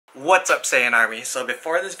What's up, Saiyan Army? So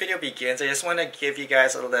before this video begins, I just want to give you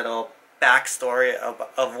guys a little backstory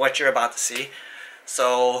of what you're about to see.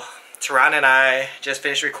 So Tehran and I just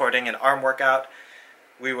finished recording an arm workout.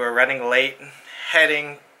 We were running late,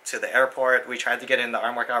 heading to the airport. We tried to get in the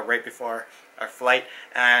arm workout right before our flight,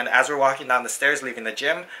 and as we're walking down the stairs leaving the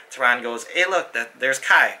gym, Tehran goes, "Hey look, there's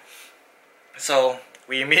Kai." So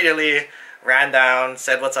we immediately ran down,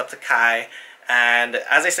 said what's up to Kai. And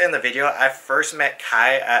as I said in the video, I first met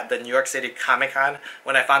Kai at the New York City Comic-Con.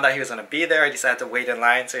 When I found out he was going to be there, I decided to wait in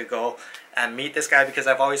line to go and meet this guy because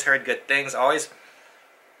I've always heard good things. I've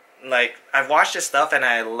watched his stuff and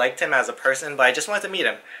I liked him as a person, but I just wanted to meet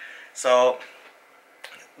him. So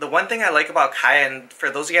the one thing I like about Kai, and for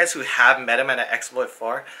those of you guys who have met him at an Exploit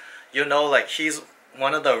 4, you'll know like he's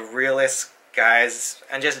one of the realest guys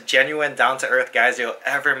and just genuine down-to-earth guys you'll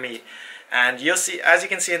ever meet. And you'll see, as you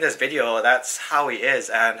can see in this video, that's how he is.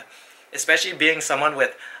 And especially being someone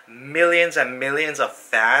with millions and millions of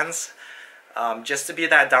fans, just to be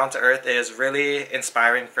that down to earth is really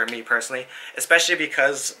inspiring for me personally. Especially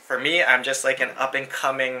because for me, I'm just like an up and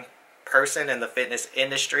coming person in the fitness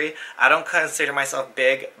industry. I don't consider myself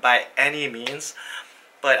big by any means,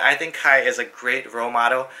 but I think Kai is a great role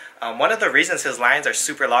model. One of the reasons his lines are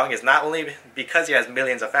super long is not only because he has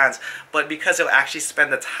millions of fans, but because he'll actually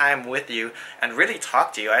spend the time with you and really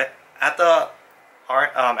talk to you. At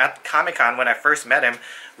Comic-Con, when I first met him,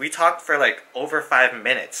 we talked for like over 5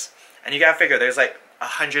 minutes. And you gotta figure, there's like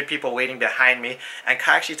 100 people waiting behind me, and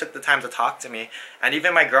Kai actually took the time to talk to me. And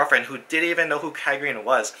even my girlfriend, who didn't even know who Kai Greene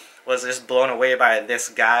was just blown away by this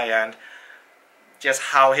guy and just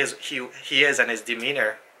how he is and his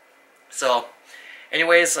demeanor. So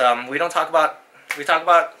anyways, we talk about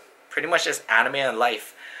pretty much just anime and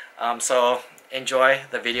life. So enjoy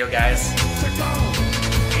the video, guys.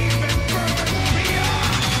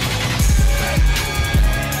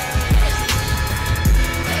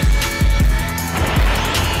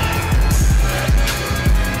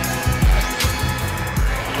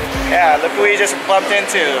 Yeah, look who we just bumped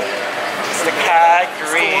into. The Kai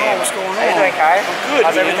Greene. What's going on? How you doing, Kai? I'm good.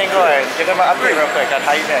 How's everything going? Give them an update real quick on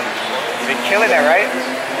how you been. You've been killing it, right?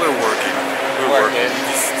 We're working. We're working.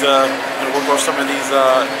 Just gonna work off some of these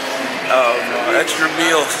extra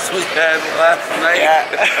meals we had last night. Yeah.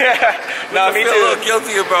 No, me too. I feel a little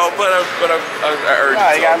guilty about, but I urge you. No,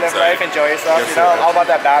 you gotta live life, enjoy yourself. Yes, you know, sir. all about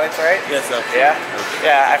that balance, right? Yes, absolutely. Yeah.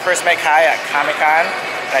 Yeah. I first met Kai at Comic-Con,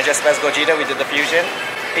 and I just met Gogeta. We did the fusion.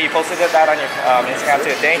 You posted that on your Instagram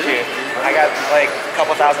too. Thank you. I got like a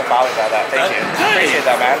couple thousand followers out of that. Thank you. Appreciate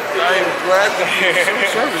that, man. I'm glad to be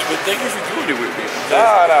of service, but thank you for doing it with me.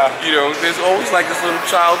 No. You know, there's always like this little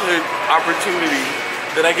childhood opportunity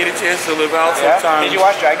that I get a chance to live out sometimes. Did you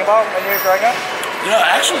watch Dragon Ball when you were growing up? Yeah,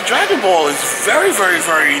 actually, Dragon Ball is very, very,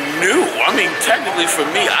 very new. I mean, technically for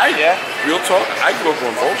me, real talk, I grew up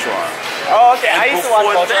on Voltron. Oh, okay. And I used to watch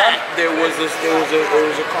Voltron. That, there was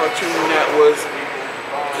a cartoon that was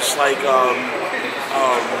just like damn,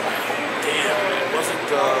 it wasn't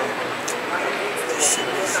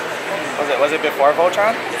Was it before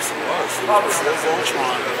Voltron? Yes, it was. It was before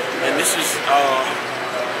Voltron, and this is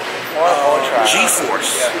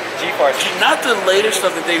G-Force. Yeah. G-Force. Not the latest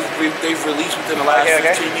stuff that they've released within the last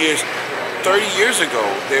 15 years. 30 years ago,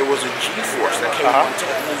 there was a G-Force that came out.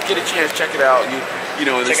 Get a chance, check it out. You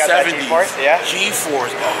know, in the 70s. G-Force, yeah. G-Force.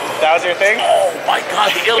 That was your thing? Oh my God,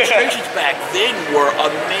 the illustrations back then were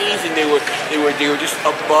amazing. They were just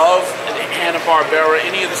above Hanna-Barbera.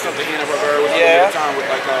 Any of the stuff that Hanna-Barbera was doing at the time with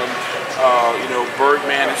like you know,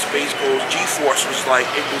 Birdman and Space Ghost. G-Force was like,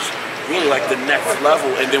 it was really like the next level.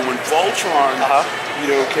 And then when Voltron, you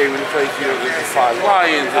know, came into place, you know, the Five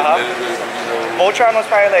Lions, and you know, Voltron was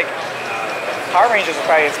probably like, Power Rangers was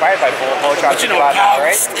probably inspired by Voltron. But you know,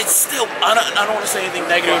 right? It's still, I don't want to say anything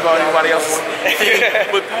negative about anybody else's thing,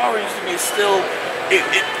 but Power Rangers to me is still,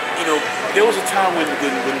 you know, there was a time when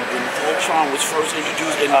Voltron was first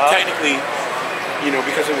introduced, and technically, you know,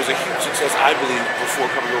 because it was a huge success, I believe, before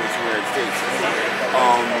coming over to the United States.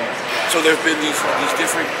 So there have been these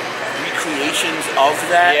different recreations of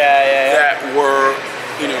that that were,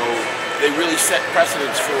 you know, they really set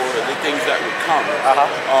precedents for the things that would come.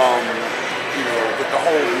 You know, with the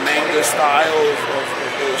whole manga style of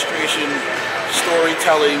illustration,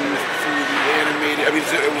 storytelling through the animated. I mean,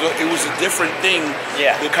 it was a different thing.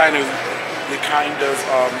 Yeah. The kind of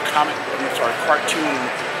cartoon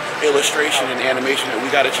illustration and animation that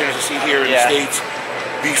we got a chance to see here in the States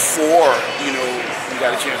before, you know, we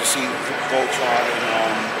got a chance to see Voltron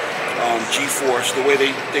and G-Force. The way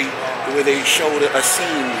they showed a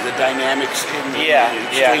scene, the dynamics and the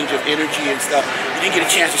exchange of energy and stuff. You didn't get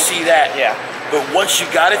a chance to see that. Yeah. But once you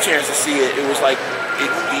got a chance to see it, it was like the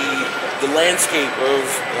the landscape of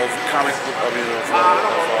comic book,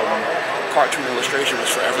 cartoon illustration was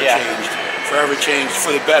forever changed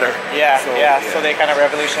for the better. So they kind of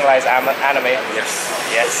revolutionized anime.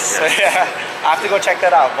 Yes. So, I have to go check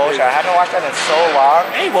that out. Bullshit. I haven't watched that in so long.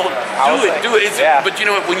 Hey, well, do it. But you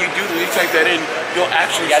know what? When you do, when you type that in, you'll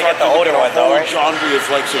actually gotta start get the older one, though, right? genre of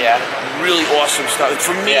like some really awesome stuff.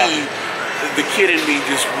 For me, the kid in me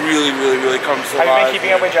just really comes to life. Have you been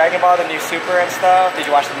keeping up with Dragon Ball, the new Super and stuff? Did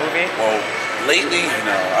you watch the movie? Well, lately,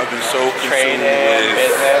 no. I've been so consumed with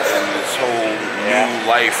business and this whole new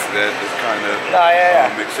life that is kind of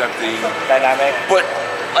accepting dynamic. But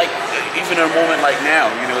like even in a moment like now,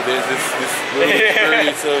 you know, there's this little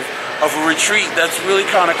experience of a retreat that's really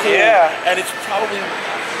kind of cool. And it's probably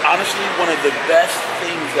honestly one of the best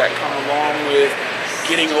things that come along with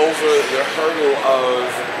getting over the hurdle of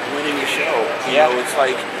winning a show. You know, it's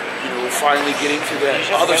like, you know, finally getting to the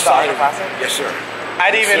other side of it. Yes, sir. I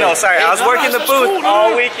didn't even know. Sorry, I was working the booth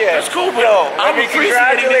all weekend. That's cool, bro. I'm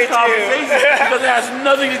appreciating this conversation because it has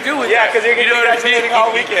nothing to do with that. Because you're getting congratulating all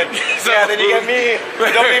weekend. Then you get me. You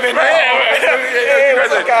don't even know. Hey,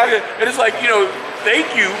 what's up, guys? And it's like, you know, thank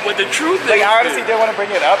you, but the truth is, like, I honestly didn't want to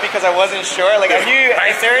bring it up because I wasn't sure. Like, I knew you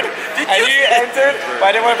entered, but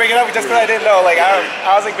I didn't want to bring it up just because I didn't know. Like, I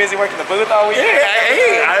was like busy working the booth all weekend.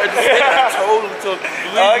 I understand. I totally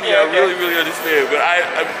believe me. I really understand. But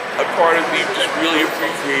a part of me just really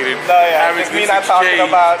appreciated having this exchange.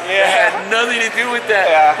 It had nothing to do with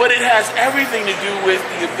that, but it has everything to do with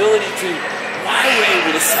the ability to, why we're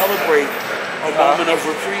able to celebrate a moment of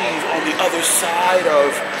reprieve on the other side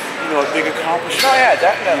of, you know, a big accomplishment. Oh yeah,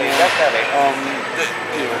 definitely.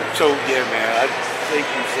 You know, so yeah, man, I thank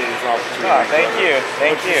you for this opportunity. Oh,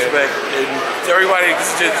 thank you. Respect. And to everybody,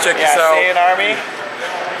 check this out. Saiyan Army.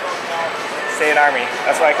 Saiyan Army.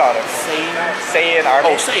 That's what I call it. Saiyan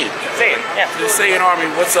Army. Oh, Saiyan. Yeah. The Saiyan Army.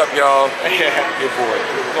 What's up, y'all? Your boy.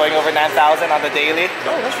 Going over 9,000 on the daily.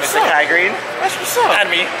 Oh, that's what's Mr. up. Kai Greene. That's what's up.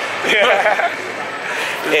 And me.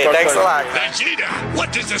 Hey, thanks a lot. Vegeta,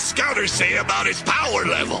 what does the scouter say about his power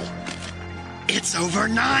level? It's over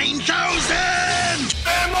 9,000!